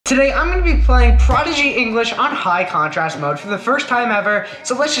Today I'm going to be playing Prodigy English on high contrast mode for the first time ever,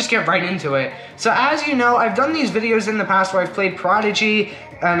 so let's just get right into it. So as you know, I've done these videos in the past where I've played Prodigy,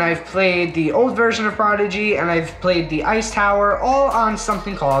 and I've played the old version of Prodigy, and I've played the Ice Tower, all on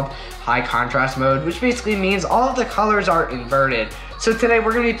something called high contrast mode, which basically means all of the colors are inverted. So today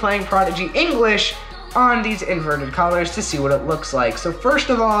we're going to be playing Prodigy English on these inverted colors to see what it looks like. So first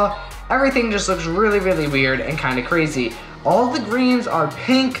of all, everything just looks really, really weird and kind of crazy. All the greens are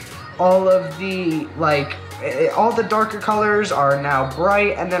pink, all of the, all the darker colors are now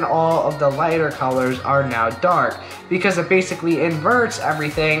bright, and then all of the lighter colors are now dark, because it basically inverts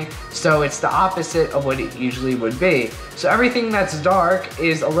everything, so it's the opposite of what it usually would be. So everything that's dark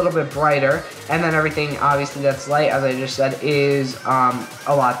is a little bit brighter, and then everything, obviously, that's light, as I just said, is a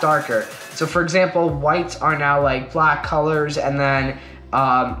lot darker. So for example, whites are now like black colors, and then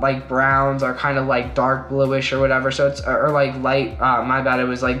like browns are kind of like dark bluish or whatever, so it's or like light, my bad, it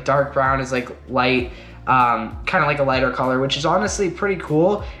was like dark brown is like light, kind of like a lighter color, which is honestly pretty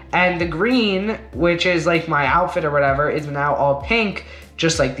cool. And the green, which is like my outfit or whatever, is now all pink,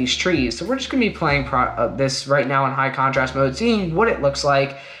 just like these trees. So we're just gonna be playing this right now in high contrast mode, seeing what it looks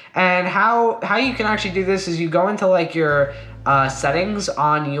like. And how you can actually do this is you go into like your settings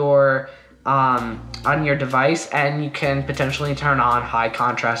on your device, and you can potentially turn on high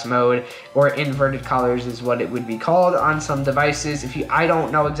contrast mode, or inverted colors is what it would be called on some devices. I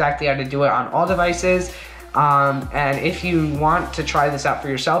don't know exactly how to do it on all devices, and if you want to try this out for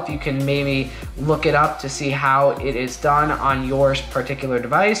yourself, you can maybe look it up to see how it is done on your particular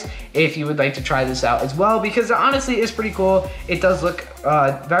device if you would like to try this out as well, because it honestly is pretty cool. It does look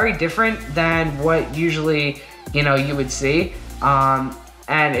very different than what usually you would see.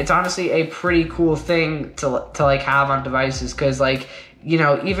 And it's honestly a pretty cool thing to like have on devices, because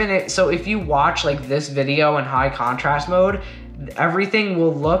so if you watch like this video in high contrast mode, everything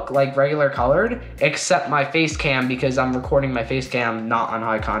will look like regular colored except my face cam, because I'm recording my face cam not on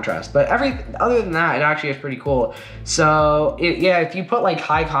high contrast. But other than that, it actually is pretty cool. So yeah, if you put like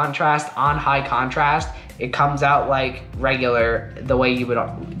high contrast on high contrast, it comes out like regular, the way you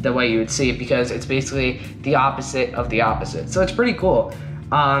would see it, because it's basically the opposite of the opposite. So it's pretty cool.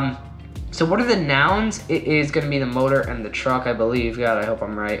 So what are the nouns? It is going to be the motor and the truck, I believe. God, I hope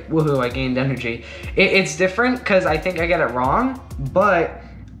I'm right. Woohoo, I gained energy. It's different because I think I get it wrong, but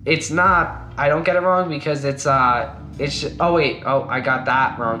it's not. I don't get it wrong because it's just, oh wait, oh, I got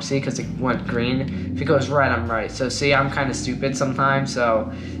that wrong. See, because it went green. If it goes red, I'm right. So see, I'm kind of stupid sometimes.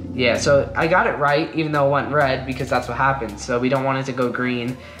 So yeah, so I got it right, even though it went red, because that's what happens. So we don't want it to go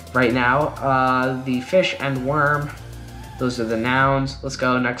green right now. The fish and worm. Those are the nouns. Let's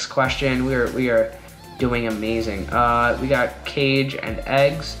go, next question. We are doing amazing. We got cage and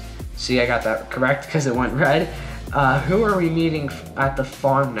eggs. See, I got that correct because it went red. Who are we meeting at the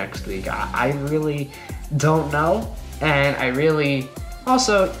farm next week? I really don't know, and I really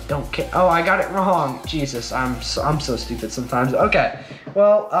also don't care. Oh, I got it wrong. Jesus, I'm so stupid sometimes. Okay,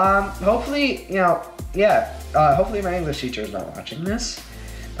 well, hopefully, hopefully my English teacher is not watching this.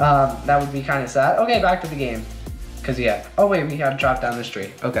 That would be kind of sad. Okay, back to the game. Cause yeah, oh wait, we gotta drop down the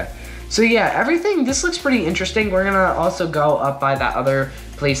street. Okay, so yeah, this looks pretty interesting. We're gonna also go up by that other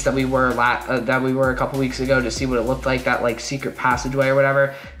place that we were a couple weeks ago to see what it looked like, that like secret passageway or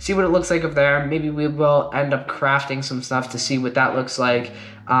whatever. See what it looks like up there. Maybe we will end up crafting some stuff to see what that looks like.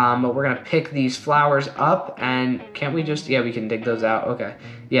 But we're gonna pick these flowers up, and can't we just, yeah, we can dig those out. Okay,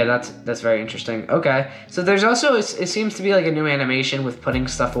 yeah, that's very interesting. Okay, so there's also, it seems to be like a new animation with putting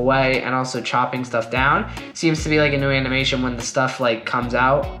stuff away and also chopping stuff down. Seems to be like a new animation when the stuff like comes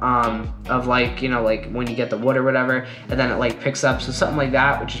out, of like, like when you get the wood or whatever, and then it like picks up, so something like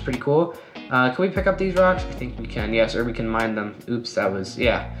that, which is pretty cool. Can we pick up these rocks? I think we can, yes, or we can mine them. Oops, that was,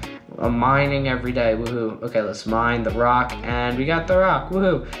 yeah. Mining every day, woohoo. Okay, let's mine the rock, and we got the rock,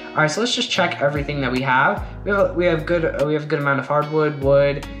 woohoo. All right, so let's just check everything that we have. We have a good amount of hardwood,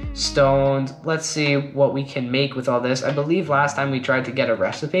 wood, stones. Let's see what we can make with all this. I believe last time we tried to get a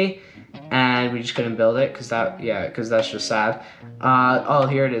recipe, and we just couldn't build it because that's just sad. Oh,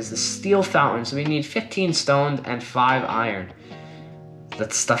 here it is, the steel fountain. So we need 15 stones and 5 iron.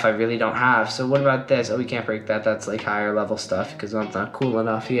 That's stuff I really don't have. So what about this? Oh, we can't break that. That's like higher level stuff because that's not cool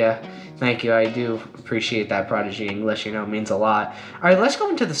enough. Yeah, thank you. I do appreciate that, Prodigy English. It means a lot. All right, let's go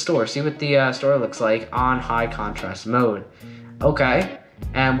into the store. See what the store looks like on high contrast mode. Okay,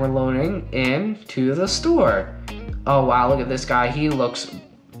 and we're loading into the store. Oh wow, look at this guy. He looks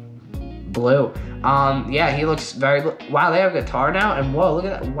blue. Yeah, he looks very blue. Wow, they have a guitar now, and whoa, look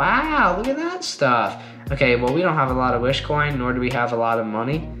at that. Wow, look at that stuff. Okay, well, we don't have a lot of wish coin, nor do we have a lot of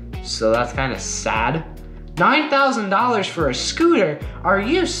money, so that's kind of sad. $9,000 for a scooter? Are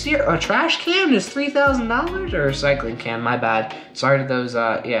you serious? A trash can is $3,000? Or a recycling can, my bad. Sorry to those,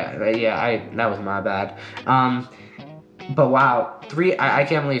 that was my bad. But wow, I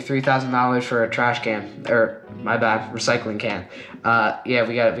can't believe $3,000 for a trash can, or my bad, recycling can. Yeah,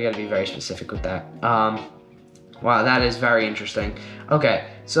 we gotta be very specific with that. Wow, that is very interesting. Okay,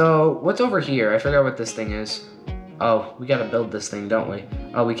 so what's over here? I forgot what this thing is. Oh, we gotta build this thing, don't we?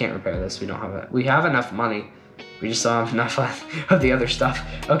 Oh, we can't repair this. We don't have it. We have enough money. We just don't have enough of the other stuff.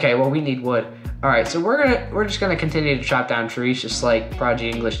 Okay, well, we need wood. All right, so we're just gonna continue to chop down trees, just like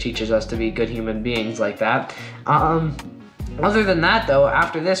Prodigy English teaches us to be good human beings like that. Other than that, though,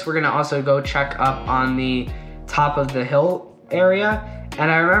 after this, we're gonna also go check up on the top of the hill area. And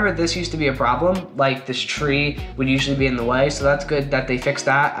I remember this used to be a problem, like this tree would usually be in the way, so that's good that they fixed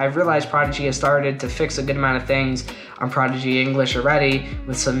that. I've realized Prodigy has started to fix a good amount of things on Prodigy English already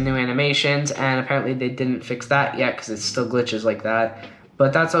with some new animations, and apparently they didn't fix that yet because it still glitches like that.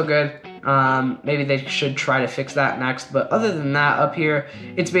 But that's all good. Maybe they should try to fix that next. But other than that, up here,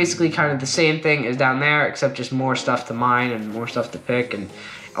 it's basically kind of the same thing as down there, except just more stuff to mine and more stuff to pick and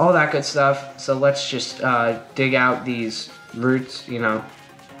all that good stuff. So let's just dig out these roots, you know.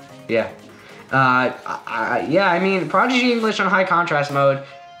 Yeah. I mean, Prodigy English on high contrast mode,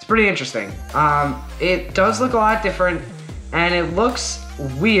 it's pretty interesting. It does look a lot different, and it looks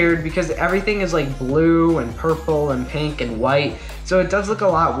weird because everything is like blue and purple and pink and white. So it does look a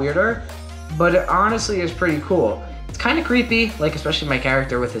lot weirder, but it honestly is pretty cool. It's kind of creepy, like especially my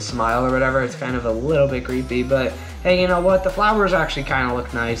character with his smile or whatever. It's kind of a little bit creepy, but hey, you know what? The flowers actually kind of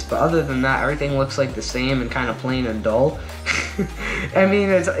look nice, but other than that, everything looks like the same and kind of plain and dull. I mean,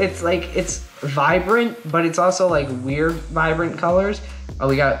 it's like, it's vibrant, but it's also like weird vibrant colors. Oh,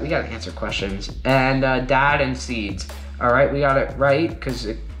 we got to answer questions. And dad and seeds. All right, we got it right because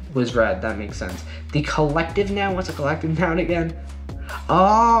it was red. That makes sense. The collective noun. What's a collective noun again?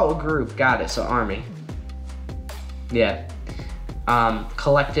 Oh, group. Got it. So army. Yeah.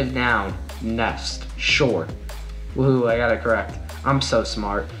 Collective noun. Nest. Shore. Woohoo, I got it correct. I'm so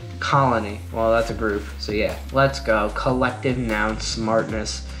smart. Colony. Well, that's a group. So yeah, let's go. Collective noun.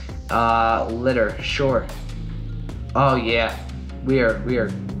 Smartness. Litter. Sure. Oh yeah. We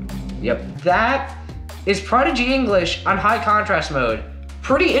are. Yep. That is Prodigy English on high contrast mode.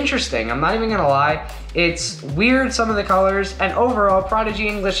 Pretty interesting, I'm not even gonna lie. It's weird, some of the colors, and overall, Prodigy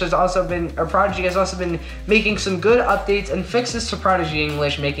has also been making some good updates and fixes to Prodigy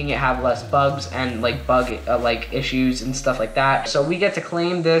English, making it have less bugs and like like issues and stuff like that. So we get to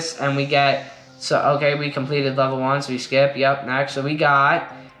claim this, and we get, okay, we completed level 1, so we skip, yep, next. So we got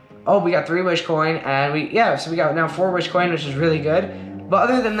 3 wish coin, and so we got now 4 wish coin, which is really good. But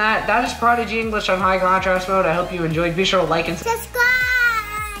other than that, that is Prodigy English on high contrast mode. I hope you enjoyed. Be sure to like and subscribe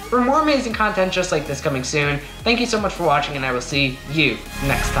for more amazing content just like this coming soon. Thank you so much for watching, and I will see you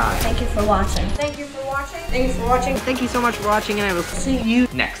next time. Thank you for watching. Thank you for watching. Thank you for watching. Thank you so much for watching, and I will see you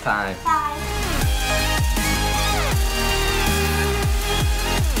next time. Bye.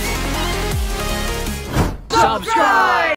 Subscribe!